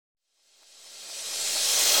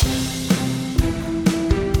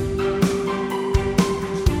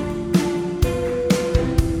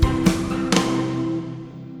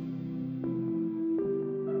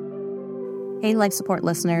Hey, Life Support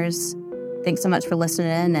listeners. Thanks so much for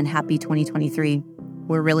listening and happy 2023.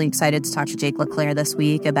 We're really excited to talk to Jake LeClaire this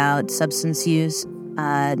week about substance use,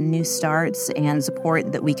 new starts, and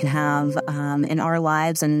support that we can have in our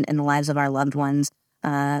lives and in the lives of our loved ones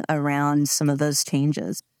around some of those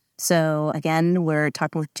changes. So again, we're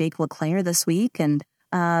talking with Jake LeClaire this week. And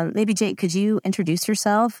maybe, Jake, could you introduce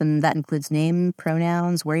yourself? And that includes name,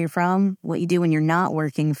 pronouns, where you're from, what you do when you're not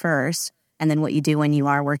working first, and then what you do when you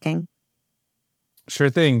are working.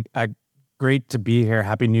 Sure thing. Great to be here.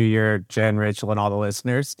 Happy New Year, Jen, Rachel, and all the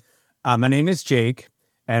listeners. My name is Jake,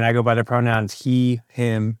 and I go by the pronouns he,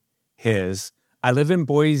 him, his. I live in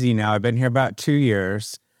Boise now. I've been here about 2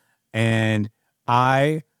 years, and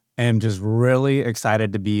I am just really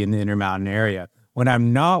excited to be in the Intermountain area. When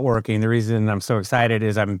I'm not working, the reason I'm so excited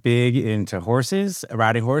is I'm big into horses,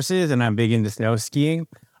 riding horses, and I'm big into snow skiing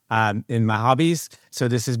in my hobbies. So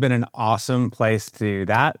this has been an awesome place to do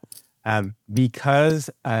that because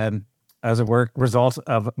as a result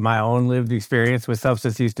of my own lived experience with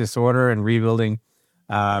substance use disorder and rebuilding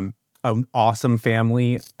an awesome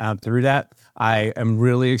family through that, I am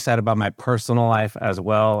really excited about my personal life as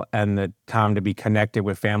well and the time to be connected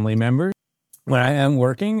with family members. When I am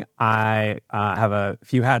working, I have a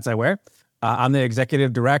few hats I wear. I'm the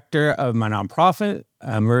executive director of my nonprofit,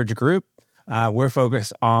 Merge Group. We're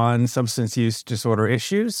focused on substance use disorder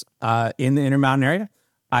issues in the Intermountain area.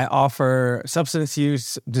 I offer substance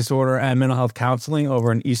use disorder and mental health counseling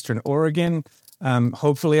over in Eastern Oregon.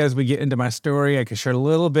 Hopefully, as we get into my story, I can share a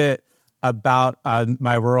little bit about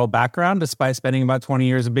my rural background. Despite spending about 20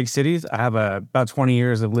 years in big cities, I have about 20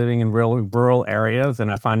 years of living in rural areas, and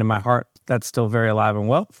I find in my heart that's still very alive and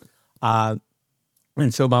well. And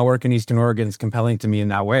so my work in Eastern Oregon is compelling to me in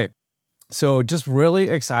that way. So just really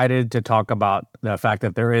excited to talk about the fact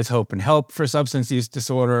that there is hope and help for substance use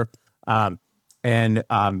disorder, and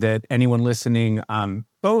that anyone listening,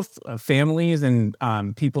 both families and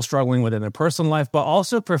people struggling within their personal life, but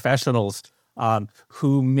also professionals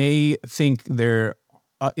who may think there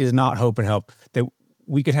is not hope and help, that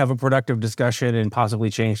we could have a productive discussion and possibly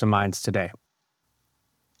change some minds today.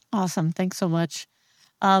 Awesome. Thanks so much.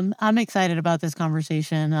 I'm excited about this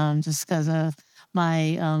conversation just because of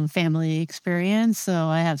my family experience. So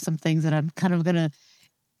I have some things that I'm kind of going to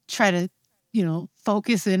try to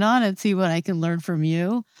focus in on and see what I can learn from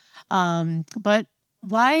you. But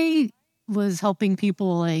why was helping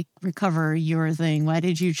people recover your thing? Why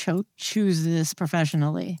did you choose this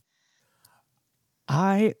professionally?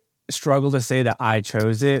 I struggle to say that I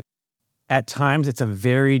chose it. At times, it's a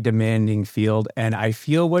very demanding field, and I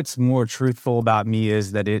feel what's more truthful about me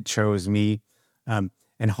is that it chose me. And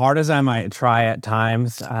hard as I might try at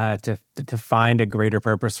times to find a greater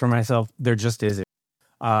purpose for myself, there just isn't.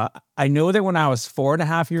 I know that when I was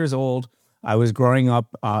 4.5 years old, I was growing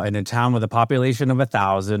up in a town with a population of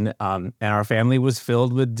 1,000, and our family was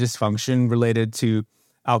filled with dysfunction related to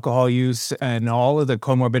alcohol use and all of the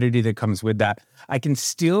comorbidity that comes with that. I can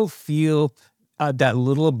still feel that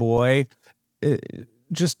little boy who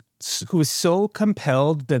was so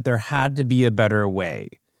compelled that there had to be a better way,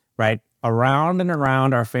 right? Around and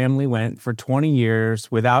around our family went for 20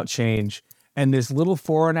 years without change, and this little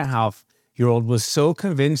 4.5-year-old was so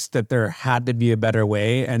convinced that there had to be a better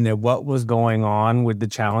way and that what was going on with the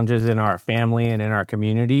challenges in our family and in our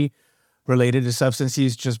community related to substance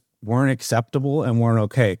use just weren't acceptable and weren't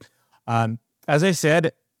okay. As I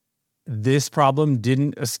said, this problem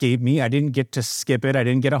didn't escape me. I didn't get to skip it. I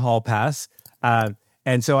didn't get a hall pass.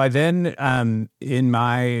 And so I then, in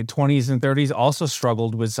my 20s and 30s, also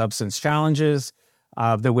struggled with substance challenges,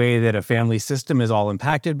 the way that a family system is all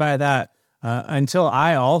impacted by that. Until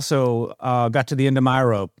I also got to the end of my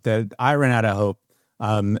rope, that I ran out of hope.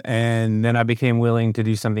 And then I became willing to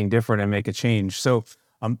do something different and make a change. So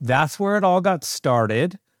that's where it all got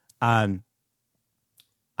started.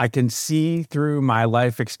 I can see through my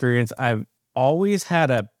life experience, I've always had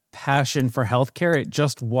a passion for healthcare. It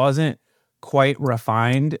just wasn't quite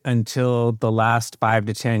refined until the last 5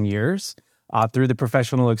 to 10 years through the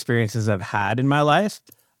professional experiences I've had in my life.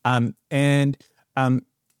 I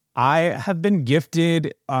have been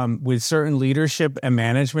gifted with certain leadership and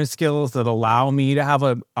management skills that allow me to have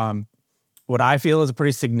what I feel is a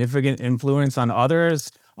pretty significant influence on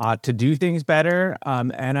others to do things better.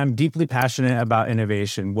 And I'm deeply passionate about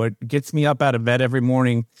innovation. What gets me up out of bed every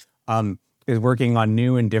morning is working on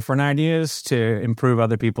new and different ideas to improve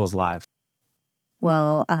other people's lives.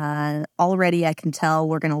 Well, already I can tell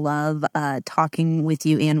we're going to love talking with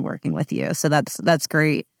you and working with you. So that's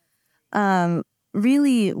great.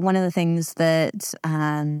 Really, one of the things that,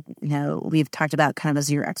 we've talked about kind of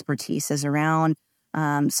as your expertise is around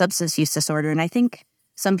substance use disorder. And I think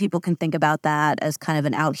some people can think about that as kind of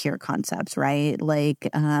an out here concept, right? Like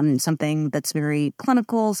something that's very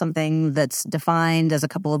clinical, something that's defined as a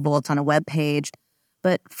couple of bullets on a web page.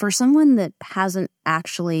 But for someone that hasn't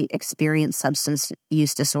actually experienced substance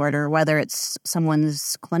use disorder, whether it's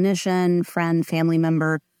someone's clinician, friend, family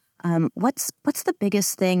member, what's the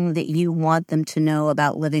biggest thing that you want them to know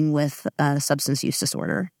about living with a substance use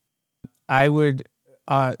disorder? I would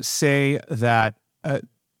say that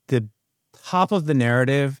the top of the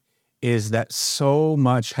narrative is that so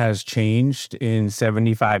much has changed in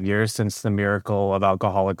 75 years since the miracle of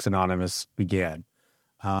Alcoholics Anonymous began.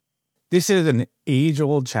 This is an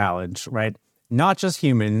age-old challenge, right? Not just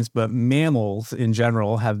humans, but mammals in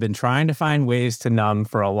general have been trying to find ways to numb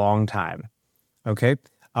for a long time, okay?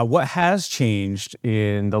 What has changed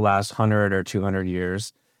in the last 100 or 200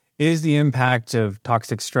 years is the impact of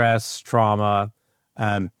toxic stress, trauma,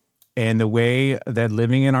 and the way that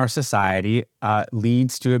living in our society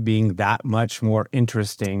leads to it being that much more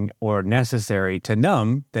interesting or necessary to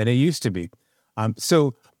numb than it used to be.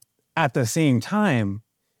 So at the same time,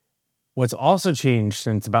 what's also changed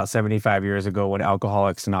since about 75 years ago when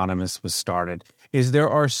Alcoholics Anonymous was started is there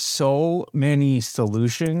are so many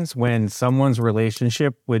solutions when someone's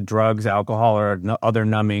relationship with drugs, alcohol, or other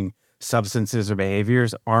numbing substances or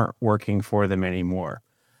behaviors aren't working for them anymore.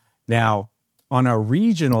 Now, on a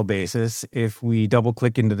regional basis, if we double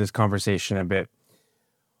click into this conversation a bit,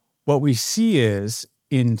 what we see is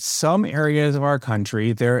in some areas of our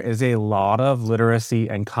country, there is a lot of literacy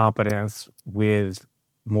and competence with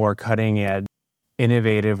more cutting edge,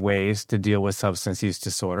 innovative ways to deal with substance use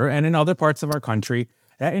disorder. And in other parts of our country,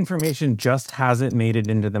 that information just hasn't made it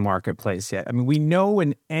into the marketplace yet. I mean, we know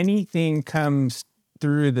when anything comes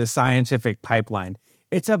through the scientific pipeline,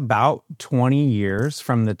 it's about 20 years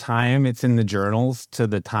from the time it's in the journals to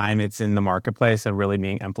the time it's in the marketplace and really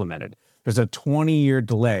being implemented. There's a 20-year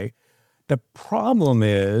delay. The problem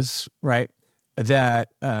is, right, that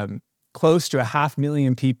close to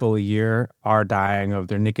 500,000 people a year are dying of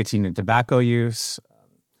their nicotine and tobacco use.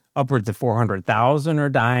 Upwards of 400,000 are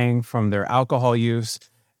dying from their alcohol use.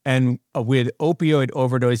 And with opioid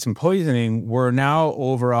overdose and poisoning, we're now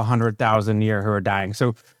over 100,000 a year who are dying.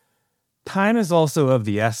 So time is also of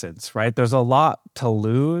the essence, right? There's a lot to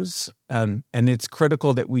lose. And it's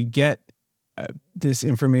critical that we get this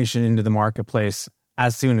information into the marketplace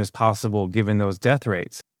as soon as possible, given those death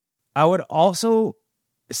rates. I would also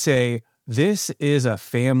say this is a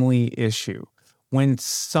family issue. When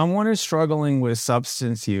someone is struggling with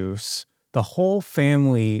substance use, the whole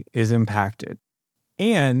family is impacted.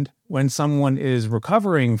 And when someone is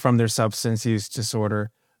recovering from their substance use disorder,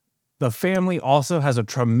 the family also has a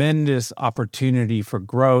tremendous opportunity for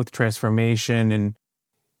growth, transformation, and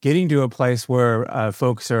getting to a place where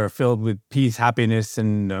folks are filled with peace, happiness,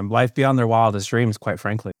 and life beyond their wildest dreams, quite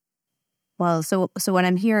frankly. Well, so what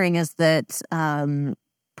I'm hearing is that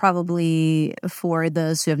probably for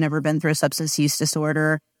those who have never been through a substance use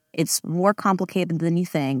disorder, it's more complicated than you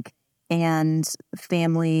think. And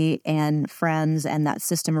family and friends and that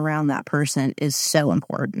system around that person is so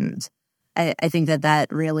important. I think that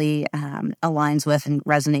really aligns with and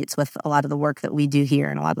resonates with a lot of the work that we do here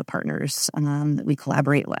and a lot of the partners that we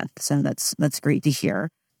collaborate with. So that's great to hear.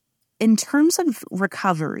 In terms of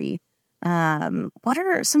recovery, what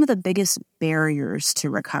are some of the biggest barriers to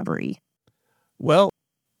recovery? Well,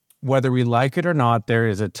 whether we like it or not, there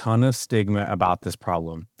is a ton of stigma about this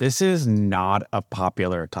problem. This is not a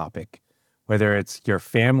popular topic, whether it's your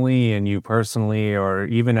family and you personally or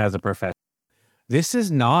even as a professional. This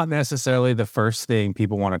is not necessarily the first thing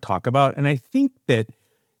people want to talk about. And I think that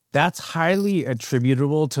that's highly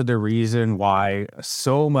attributable to the reason why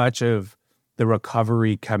so much of the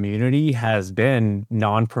recovery community has been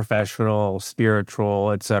non-professional,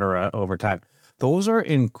 spiritual, et cetera, over time. Those are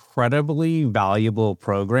incredibly valuable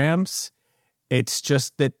programs. It's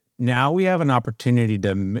just that now we have an opportunity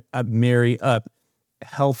to marry up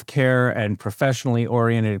healthcare and professionally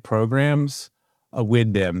oriented programs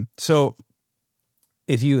with them. So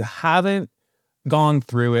if you haven't gone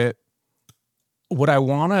through it, what I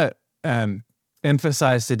want to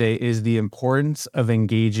emphasize today is the importance of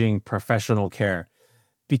engaging professional care.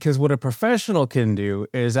 Because what a professional can do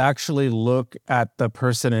is actually look at the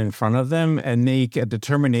person in front of them and make a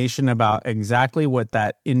determination about exactly what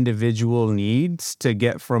that individual needs to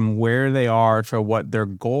get from where they are to what their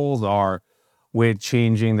goals are with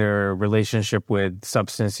changing their relationship with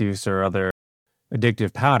substance use or other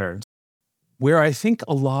addictive patterns. Where I think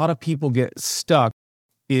a lot of people get stuck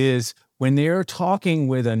is when they're talking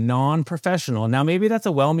with a non-professional. Now, maybe that's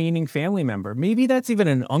a well-meaning family member. Maybe that's even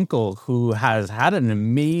an uncle who has had an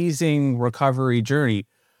amazing recovery journey.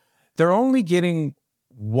 They're only getting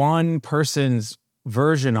one person's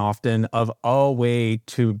version often of a way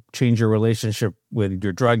to change your relationship with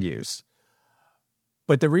your drug use.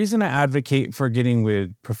 But the reason I advocate for getting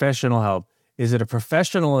with professional help is that a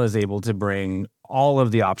professional is able to bring all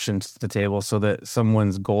of the options to the table so that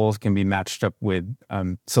someone's goals can be matched up with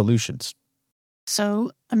solutions.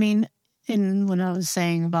 So, I mean, when I was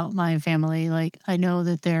saying about my family, like I know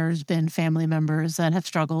that there's been family members that have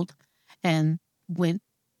struggled and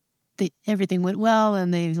everything went well,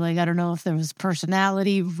 and they like, I don't know if there was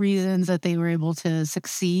personality reasons that they were able to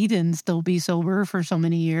succeed and still be sober for so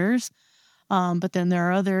many years. But then there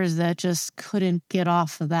are others that just couldn't get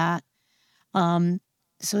off of that.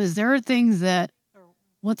 So is there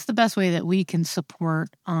what's the best way that we can support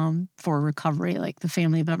for recovery, like the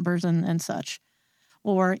family members and such?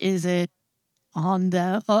 Or is it on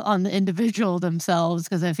the individual themselves?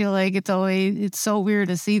 Because I feel like it's so weird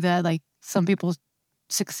to see that, like, some people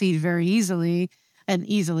succeed very easily, and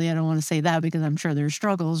easily, I don't want to say that because I'm sure there's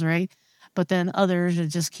struggles, right? But then others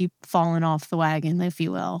just keep falling off the wagon, if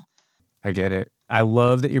you will. I get it. I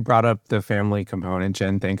love that you brought up the family component,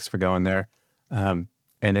 Jen. Thanks for going there. And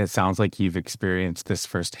it sounds like you've experienced this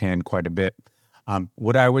firsthand quite a bit.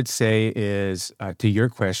 What I would say is, to your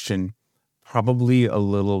question, probably a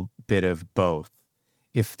little bit of both.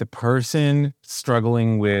 If the person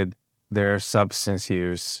struggling with their substance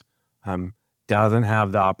use doesn't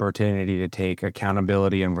have the opportunity to take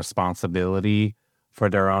accountability and responsibility for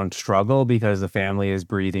their own struggle because the family is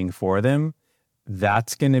breathing for them,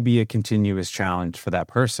 that's going to be a continuous challenge for that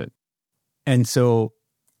person. And so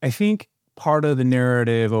I think part of the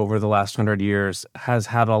narrative over the last 100 years has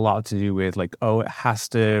had a lot to do with like, it has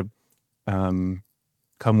to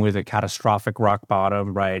come with a catastrophic rock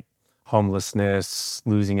bottom, right? Homelessness,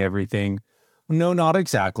 losing everything. No, not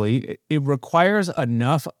exactly. It requires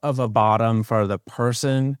enough of a bottom for the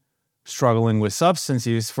person struggling with substance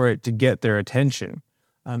use for it to get their attention.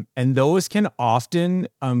 And those can often,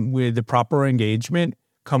 with the proper engagement,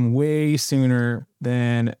 come way sooner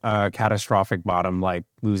than a catastrophic bottom like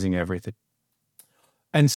losing everything.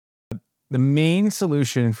 And so the main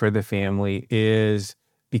solution for the family is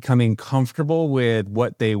becoming comfortable with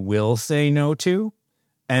what they will say no to.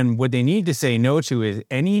 And what they need to say no to is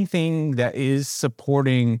anything that is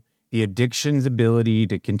supporting the addiction's ability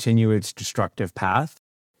to continue its destructive path.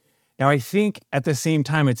 Now, I think at the same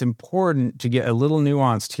time, it's important to get a little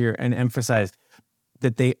nuanced here and emphasize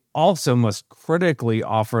that they also must critically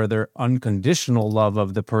offer their unconditional love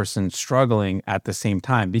of the person struggling at the same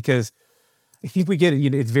time. Because I think we get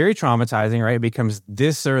it, it's very traumatizing, right? It becomes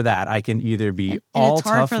this or that. I can either be all tough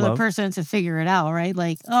love. It's hard for the person to figure it out, right?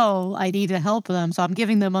 Like, I need to help them, so I'm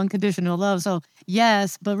giving them unconditional love. So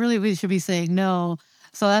yes, but really we should be saying no.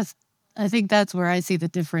 So I think that's where I see the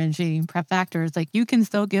differentiating factors. Like, you can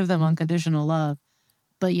still give them unconditional love,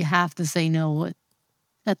 but you have to say no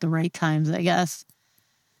at the right times, I guess.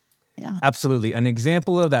 Yeah. Absolutely. An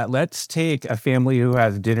example of that, let's take a family who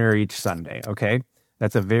has dinner each Sunday, okay?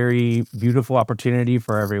 That's a very beautiful opportunity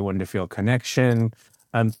for everyone to feel connection.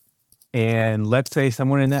 And let's say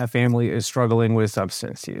someone in that family is struggling with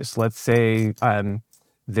substance use. Let's say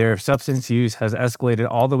their substance use has escalated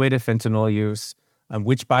all the way to fentanyl use,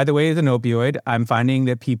 which, by the way, is an opioid. I'm finding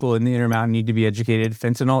that people in the Intermountain need to be educated.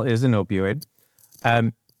 Fentanyl is an opioid.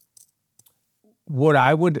 What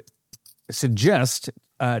I would suggest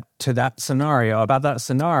about that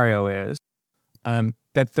scenario is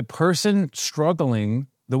that the person struggling,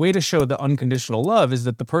 the way to show the unconditional love is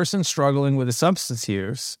that the person struggling with a substance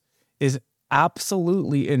use is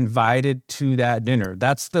absolutely invited to that dinner.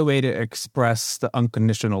 That's the way to express the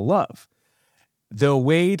unconditional love. The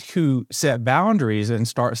way to set boundaries and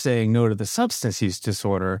start saying no to the substance use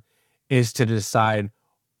disorder is to decide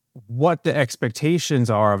what the expectations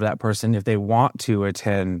are of that person if they want to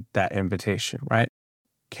attend that invitation, right?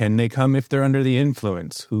 Can they come if they're under the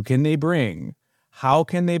influence? Who can they bring? How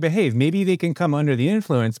can they behave? Maybe they can come under the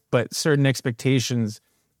influence, but certain expectations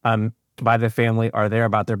by the family are there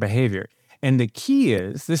about their behavior. And the key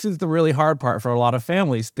is, this is the really hard part for a lot of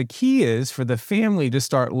families, the key is for the family to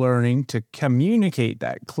start learning to communicate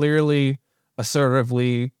that clearly,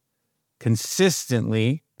 assertively,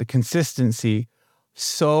 consistently, the consistency,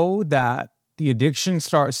 so that the addiction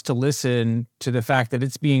starts to listen to the fact that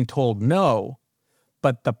it's being told no,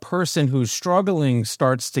 but the person who's struggling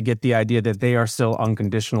starts to get the idea that they are still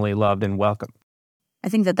unconditionally loved and welcome. I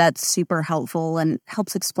think that that's super helpful and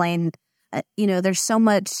helps explain, there's so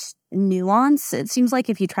much nuance. It seems like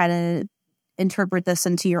if you try to interpret this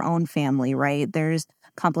into your own family, right, there's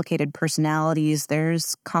complicated personalities,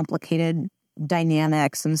 there's complicated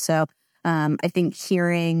dynamics. And so I think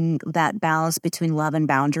hearing that balance between love and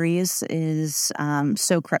boundaries is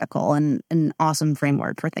so critical and an awesome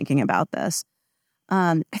framework for thinking about this.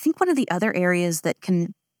 I think one of the other areas that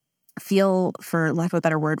can feel, for lack of a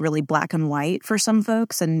better word, really black and white for some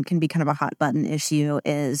folks and can be kind of a hot button issue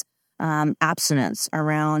is abstinence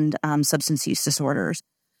around substance use disorders.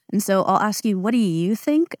 And so I'll ask you, what do you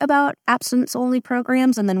think about abstinence-only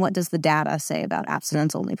programs? And then what does the data say about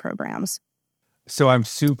abstinence-only programs? So I'm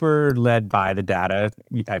super led by the data.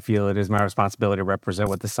 I feel it is my responsibility to represent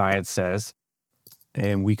what the science says.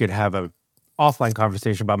 And we could have an offline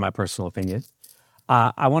conversation about my personal opinion.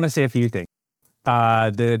 I want to say a few things.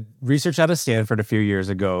 The research out of Stanford a few years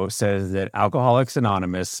ago says that Alcoholics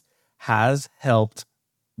Anonymous has helped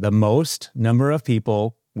the most number of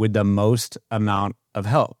people with the most amount of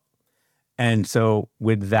help. And so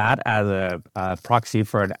with that as a proxy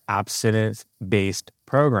for an abstinence-based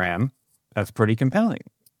program, that's pretty compelling.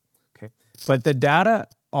 Okay. But the data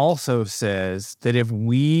also says that if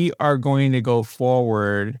we are going to go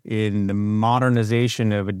forward in the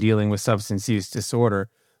modernization of dealing with substance use disorder,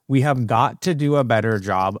 we have got to do a better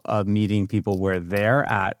job of meeting people where they're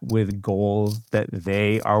at with goals that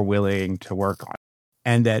they are willing to work on.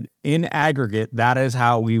 And that in aggregate, that is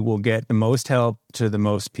how we will get the most help to the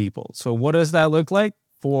most people. So what does that look like?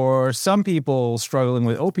 For some people struggling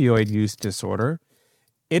with opioid use disorder,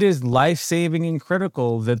 it is life-saving and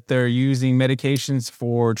critical that they're using medications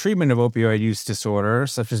for treatment of opioid use disorder,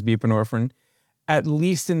 such as buprenorphine, at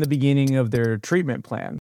least in the beginning of their treatment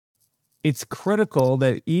plan. It's critical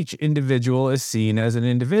that each individual is seen as an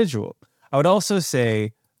individual. I would also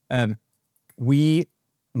say we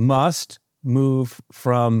must move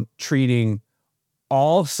from treating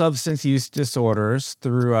all substance use disorders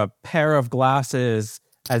through a pair of glasses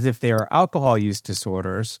as if they are alcohol use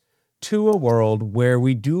disorders to a world where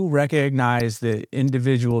we do recognize the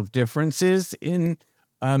individual differences in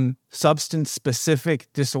substance-specific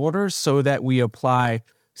disorders so that we apply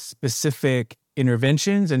specific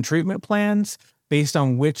interventions and treatment plans based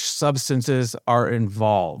on which substances are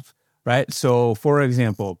involved, right? So, for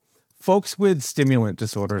example, folks with stimulant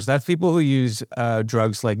disorders, that's people who use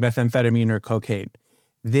drugs like methamphetamine or cocaine,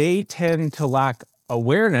 they tend to lack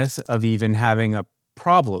awareness of even having a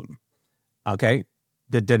problem, okay?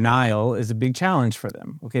 The denial is a big challenge for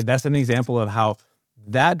them, okay? That's an example of how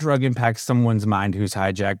that drug impacts someone's mind who's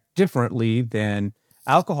hijacked differently than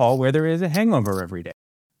alcohol, where there is a hangover every day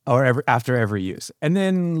or after every use. And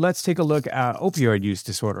then let's take a look at opioid use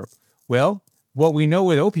disorder. Well, what we know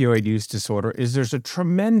with opioid use disorder is there's a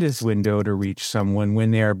tremendous window to reach someone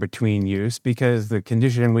when they are between use, because the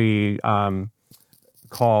condition we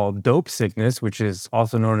call dope sickness, which is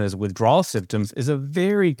also known as withdrawal symptoms, is a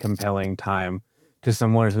very compelling time to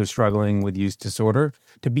someone who's struggling with use disorder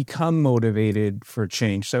to become motivated for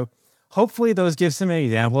change. So hopefully those give some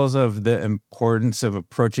examples of the importance of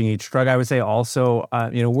approaching each drug. I would say also,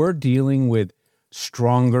 we're dealing with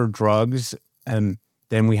stronger drugs than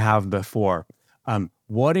we have before.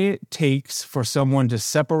 What it takes for someone to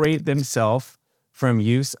separate themselves from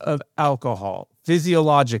use of alcohol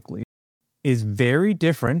physiologically is very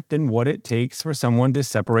different than what it takes for someone to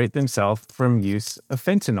separate themselves from use of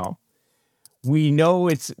fentanyl. We know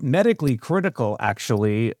it's medically critical,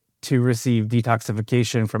 actually, to receive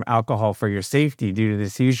detoxification from alcohol for your safety due to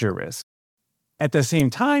the seizure risk. At the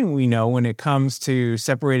same time, we know when it comes to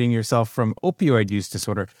separating yourself from opioid use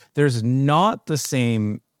disorder, there's not the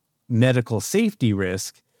same medical safety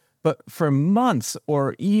risk, but for months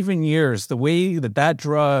or even years, the way that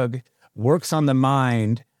drug works on the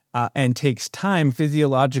mind and takes time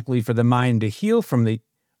physiologically for the mind to heal from the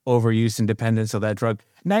overuse and dependence of that drug,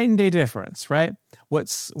 night and day difference, right? What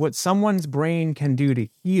someone's brain can do to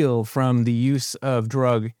heal from the use of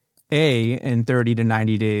drug A in 30 to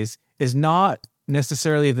 90 days is not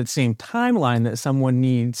necessarily the same timeline that someone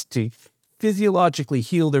needs to physiologically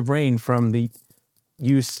heal their brain from the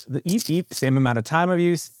use, the same amount of time of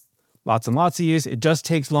use, lots and lots of use. It just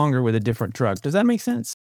takes longer with a different drug. Does that make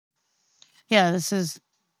sense? Yeah,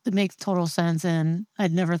 it makes total sense. And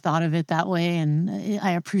I'd never thought of it that way. And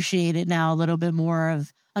I appreciate it now a little bit more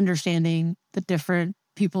of understanding the different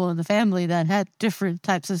people in the family that had different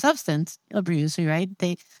types of substance abuse, right?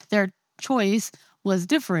 Their choice was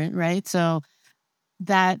different, right? So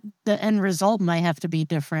that the end result might have to be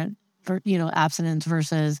different for, abstinence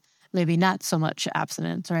versus maybe not so much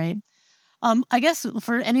abstinence, right? I guess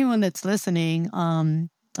for anyone that's listening,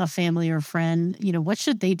 a family or friend, what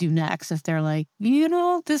should they do next if they're like,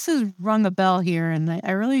 this has rung a bell here and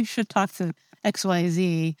I really should talk to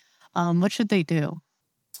XYZ. What should they do?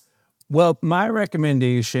 Well, my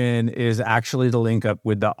recommendation is actually to link up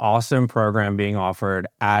with the awesome program being offered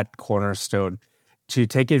at Cornerstone to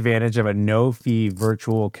take advantage of a no-fee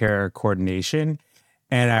virtual care coordination.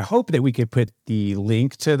 And I hope that we could put the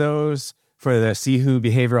link to those for the Sihu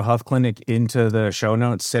Behavioral Health Clinic into the show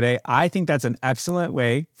notes today. I think that's an excellent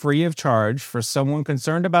way, free of charge, for someone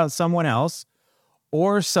concerned about someone else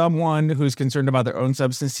or someone who's concerned about their own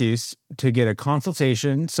substance use to get a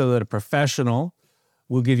consultation so that a professional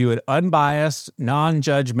will give you an unbiased,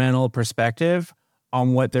 non-judgmental perspective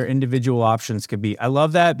on what their individual options could be. I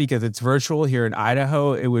love that because it's virtual here in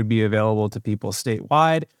Idaho. It would be available to people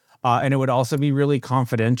statewide. And it would also be really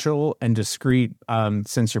confidential and discreet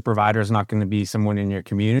since your provider is not going to be someone in your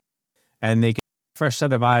community. And they can get a fresh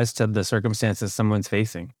set of eyes to the circumstances someone's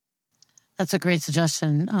facing. That's a great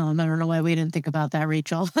suggestion. I don't know why we didn't think about that,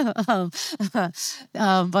 Rachel.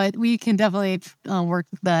 But we can definitely work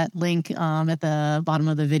that link at the bottom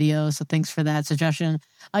of the video. So thanks for that suggestion.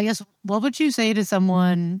 I guess, what would you say to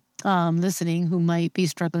someone listening who might be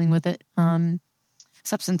struggling with it,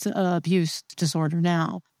 substance abuse disorder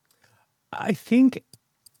now? I think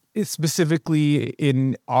specifically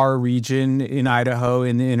in our region, in Idaho,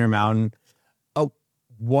 in the Intermountain,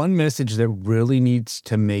 one message that really needs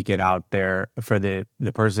to make it out there for the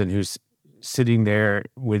person who's sitting there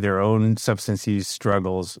with their own substance use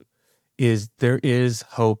struggles is there is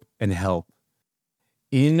hope and help.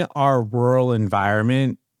 In our rural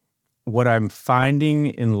environment, what I'm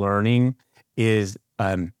finding and learning is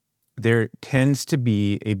there tends to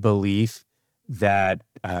be a belief that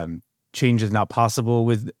change is not possible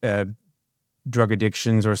with drug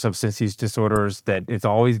addictions or substance use disorders, that it's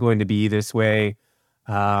always going to be this way.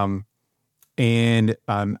 I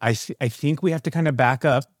think we have to kind of back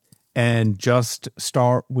up and just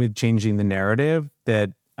start with changing the narrative that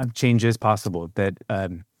change is possible, that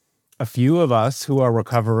a few of us who are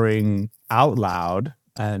recovering out loud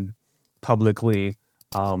and publicly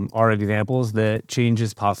are examples that change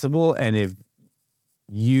is possible. And if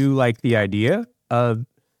you like the idea of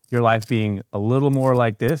your life being a little more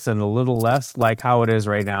like this and a little less like how it is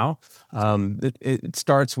right now, it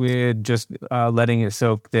starts with just letting it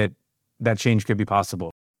soak that change could be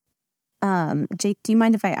possible. Jake, do you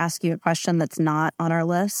mind if I ask you a question that's not on our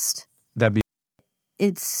list? That'd be.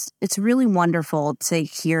 It's really wonderful to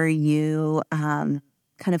hear you kind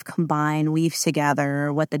of weave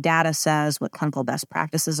together what the data says, what clinical best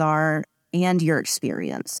practices are, and your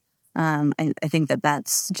experience. I think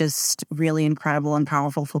that's just really incredible and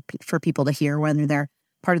powerful for people to hear, whether they're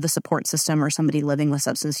part of the support system or somebody living with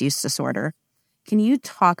substance use disorder. Can you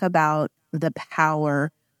talk about the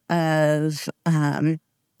power of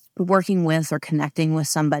working with or connecting with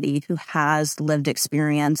somebody who has lived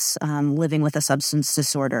experience living with a substance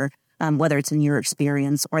disorder, whether it's in your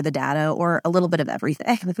experience or the data or a little bit of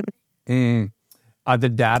everything? The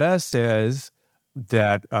data says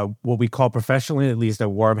that what we call professionally, at least, a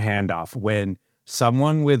warm handoff. When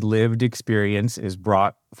someone with lived experience is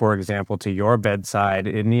brought, for example, to your bedside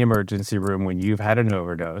in the emergency room when you've had an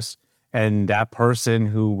overdose, and that person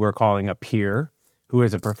who we're calling a peer, who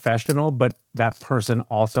is a professional, but that person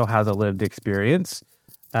also has a lived experience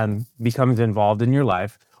and becomes involved in your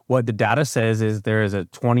life, what the data says is there is a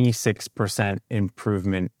 26%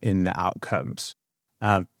 improvement in the outcomes.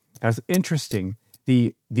 That's interesting.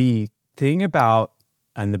 The thing about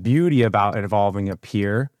and the beauty about involving a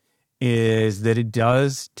peer is that it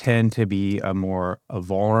does tend to be a more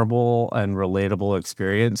vulnerable and relatable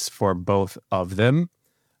experience for both of them,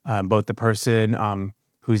 both the person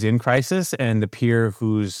who's in crisis and the peer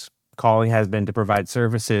whose calling has been to provide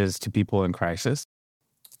services to people in crisis.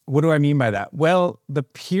 What do I mean by that? Well,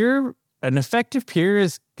 an effective peer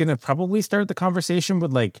is going to probably start the conversation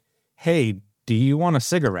with like, hey, do you want a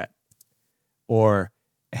cigarette? Or,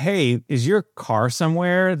 hey, is your car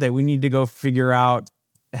somewhere that we need to go figure out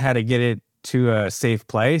how to get it to a safe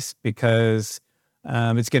place because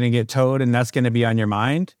it's going to get towed and that's going to be on your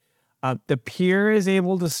mind? The peer is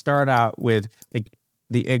able to start out with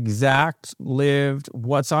the exact lived,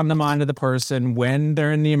 what's on the mind of the person when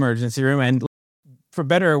they're in the emergency room. And for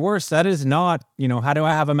better or worse, that is not, how do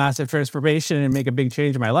I have a massive transformation and make a big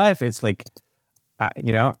change in my life? It's like,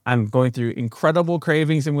 I'm going through incredible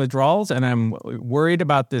cravings and withdrawals, and I'm worried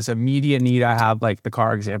about this immediate need I have, like the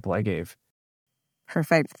car example I gave.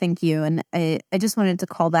 Perfect. Thank you. And I just wanted to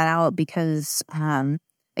call that out because,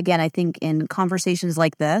 again, I think in conversations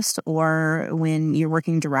like this or when you're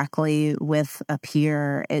working directly with a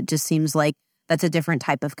peer, it just seems like that's a different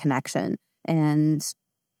type of connection and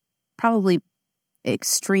probably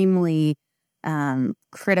extremely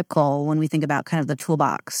critical when we think about kind of the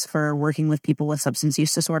toolbox for working with people with substance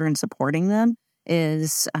use disorder and supporting them.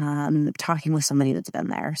 is talking with somebody that's been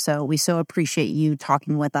there. So we so appreciate you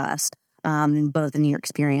talking with us, both in your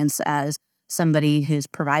experience as somebody who's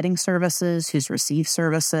providing services, who's received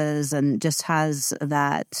services, and just has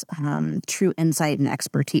that true insight and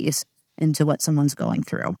expertise into what someone's going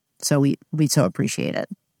through. So we so appreciate it.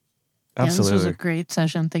 Absolutely. Yeah, this was a great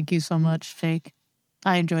session. Thank you so much, Jake.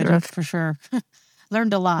 I enjoyed it for sure.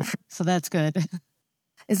 Learned a lot, so that's good.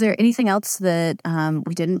 Is there anything else that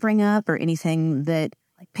we didn't bring up, or anything that,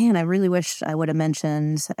 like, man, I really wish I would have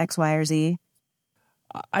mentioned X, Y, or Z?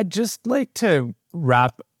 I'd just like to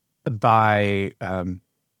wrap by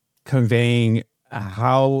conveying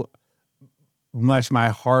how much my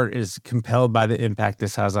heart is compelled by the impact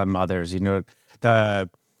this has on mothers. You know, the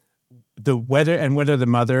whether the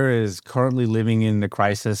mother is currently living in the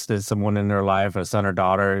crisis that someone in their life, a son or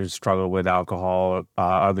daughter, who struggled with alcohol,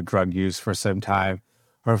 other drug use for some time,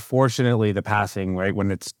 or fortunately the passing, right,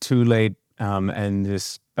 when it's too late, and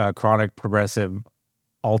this chronic, progressive,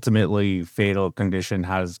 ultimately fatal condition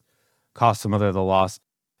has cost the mother the loss.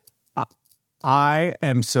 I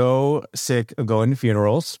am so sick of going to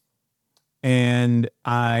funerals, and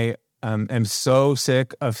I am so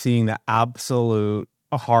sick of seeing the absolute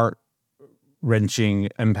heart-wrenching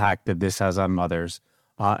impact that this has on mothers.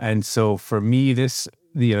 And so for me, this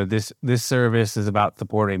service is about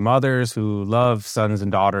supporting mothers who love sons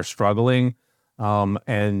and daughters struggling,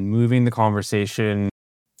 and moving the conversation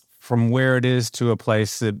from where it is to a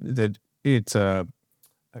place that it's a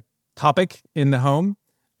topic in the home,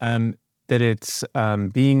 that it's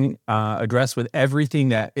being addressed with everything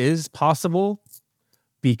that is possible,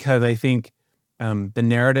 because I think the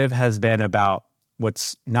narrative has been about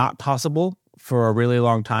what's not possible for a really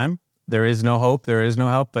long time. There is no hope, there is no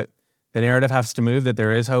help, but the narrative has to move that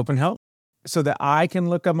there is hope and help, so that I can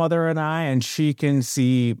look a mother in the eye and she can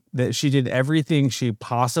see that she did everything she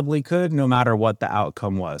possibly could, no matter what the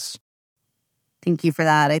outcome was. Thank you for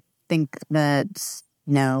that. I think that,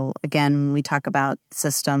 again, when we talk about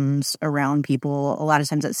systems around people, a lot of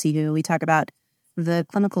times at CU, we talk about the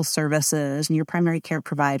clinical services and your primary care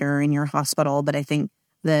provider in your hospital. But I think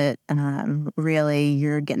that really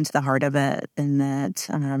you're getting to the heart of it, and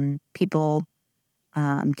that people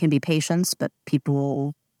can be patients, but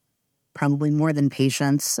people, probably more than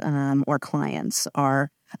patients or clients,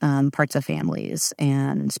 are parts of families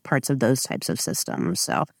and parts of those types of systems.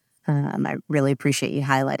 So I really appreciate you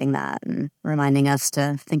highlighting that and reminding us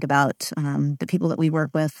to think about the people that we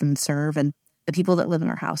work with and serve, and the people that live in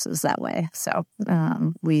our houses that way. So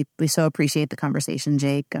we so appreciate the conversation,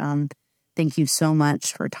 Jake. Thank you so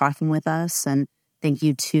much for talking with us, and thank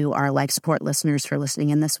you to our Life Support listeners for listening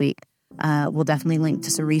in this week. We'll definitely link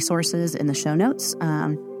to some resources in the show notes.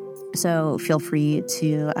 So feel free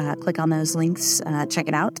to click on those links, check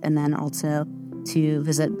it out, and then also to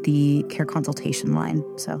visit the care consultation line.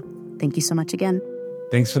 So thank you so much again.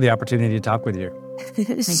 Thanks for the opportunity to talk with you.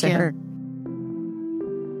 Thank you.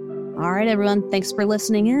 All right, everyone. Thanks for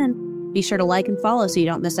listening in. Be sure to like and follow so you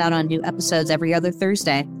don't miss out on new episodes every other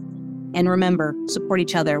Thursday. And remember, support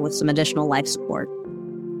each other with some additional life support.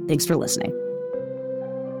 Thanks for listening.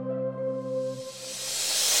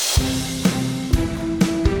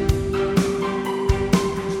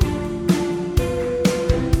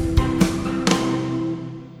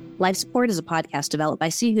 Life Support is a podcast developed by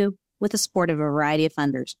CU with the support of a variety of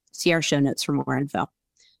funders. See our show notes for more info.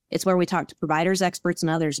 It's where we talk to providers, experts, and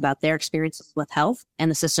others about their experiences with health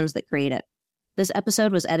and the systems that create it. This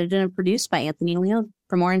episode was edited and produced by Anthony Leon.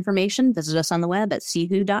 For more information, visit us on the web at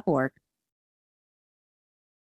cu.org.